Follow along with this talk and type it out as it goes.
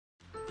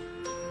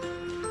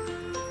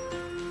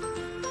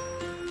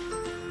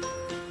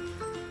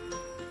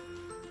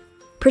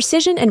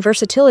Precision and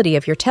versatility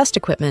of your test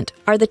equipment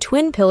are the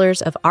twin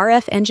pillars of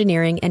RF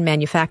engineering and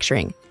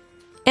manufacturing.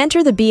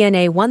 Enter the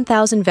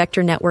BNA1000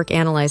 Vector Network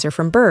Analyzer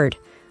from Bird,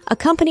 a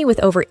company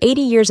with over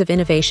 80 years of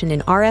innovation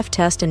in RF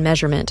test and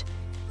measurement.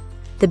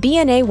 The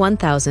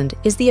BNA1000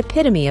 is the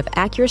epitome of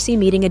accuracy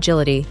meeting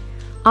agility,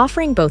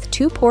 offering both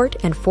 2-port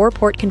and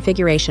 4-port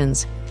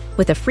configurations,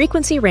 with a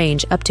frequency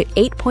range up to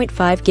 8.5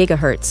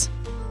 GHz.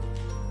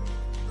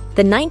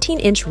 The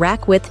 19-inch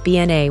rack-width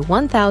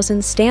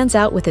BNA1000 stands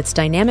out with its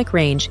dynamic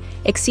range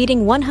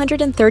exceeding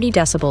 130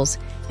 decibels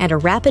and a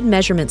rapid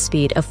measurement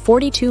speed of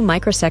 42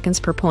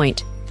 microseconds per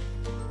point.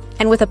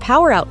 And with a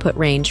power output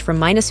range from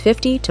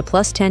 -50 to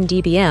 +10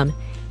 dBm,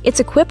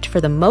 it's equipped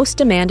for the most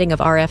demanding of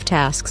RF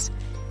tasks.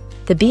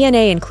 The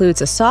BNA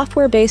includes a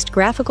software-based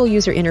graphical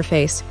user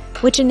interface,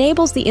 which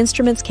enables the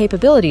instrument's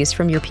capabilities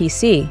from your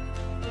PC.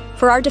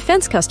 For our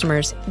defense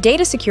customers,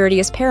 data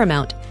security is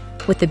paramount.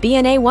 With the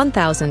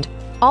BNA1000,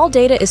 all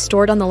data is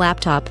stored on the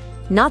laptop,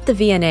 not the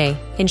VNA,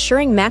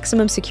 ensuring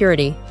maximum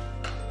security.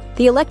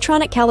 The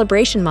electronic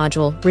calibration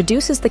module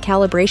reduces the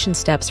calibration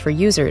steps for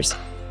users,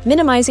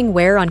 minimizing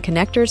wear on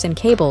connectors and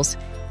cables,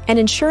 and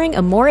ensuring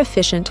a more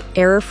efficient,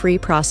 error-free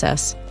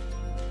process.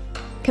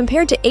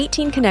 Compared to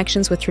 18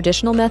 connections with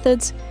traditional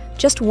methods,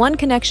 just 1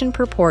 connection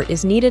per port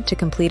is needed to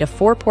complete a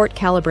 4-port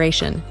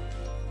calibration.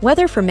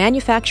 Whether for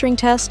manufacturing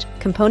test,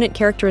 component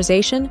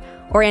characterization,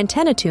 or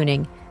antenna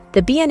tuning,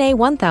 the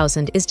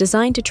BNA1000 is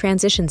designed to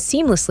transition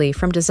seamlessly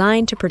from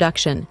design to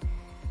production.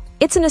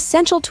 It's an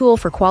essential tool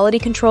for quality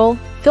control,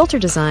 filter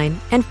design,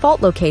 and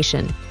fault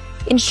location,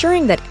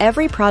 ensuring that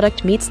every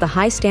product meets the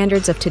high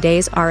standards of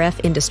today's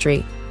RF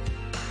industry.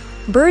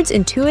 Bird's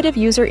intuitive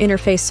user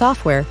interface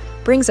software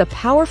brings a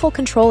powerful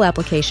control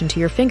application to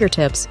your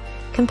fingertips,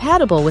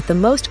 compatible with the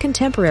most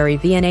contemporary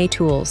VNA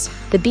tools.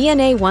 The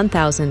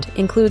BNA1000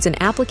 includes an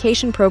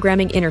application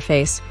programming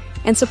interface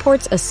and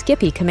supports a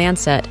Skippy command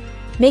set,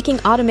 making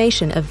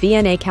automation of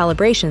VNA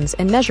calibrations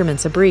and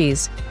measurements a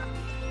breeze.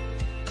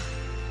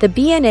 The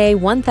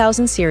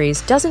BNA1000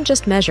 series doesn't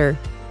just measure,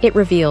 it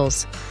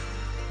reveals.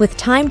 With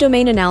time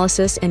domain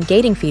analysis and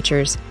gating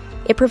features,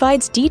 it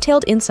provides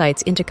detailed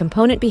insights into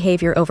component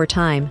behavior over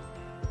time.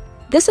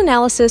 This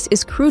analysis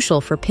is crucial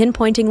for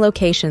pinpointing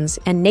locations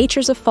and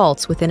natures of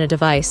faults within a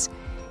device,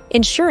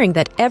 ensuring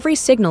that every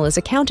signal is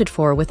accounted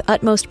for with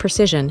utmost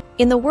precision.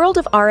 In the world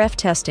of RF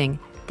testing,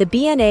 the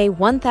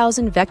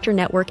BNA1000 Vector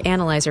Network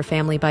Analyzer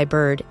family by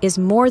Bird is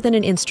more than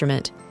an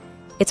instrument.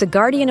 It's a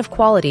guardian of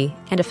quality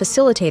and a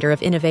facilitator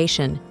of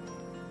innovation.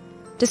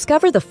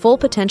 Discover the full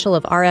potential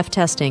of RF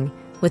testing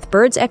with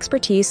Bird's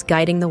expertise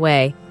guiding the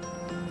way.